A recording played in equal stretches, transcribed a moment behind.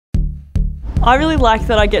I really like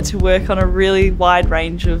that I get to work on a really wide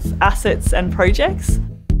range of assets and projects.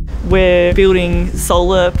 We're building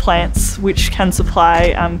solar plants which can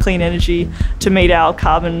supply clean energy to meet our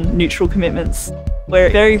carbon neutral commitments.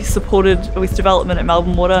 We're very supported with development at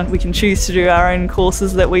Melbourne Water. We can choose to do our own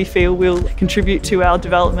courses that we feel will contribute to our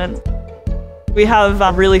development. We have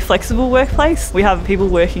a really flexible workplace. We have people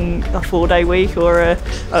working a 4-day week or a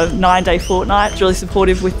 9-day fortnight, really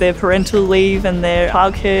supportive with their parental leave and their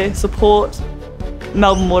childcare support.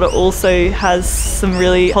 Melbourne Water also has some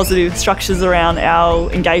really positive structures around our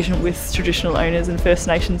engagement with traditional owners and First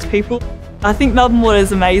Nations people. I think Melbourne Water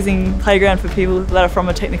is an amazing playground for people that are from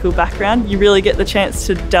a technical background. You really get the chance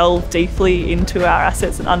to delve deeply into our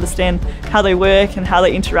assets and understand how they work and how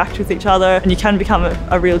they interact with each other, and you can become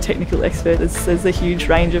a real technical expert. There's a huge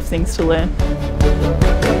range of things to learn.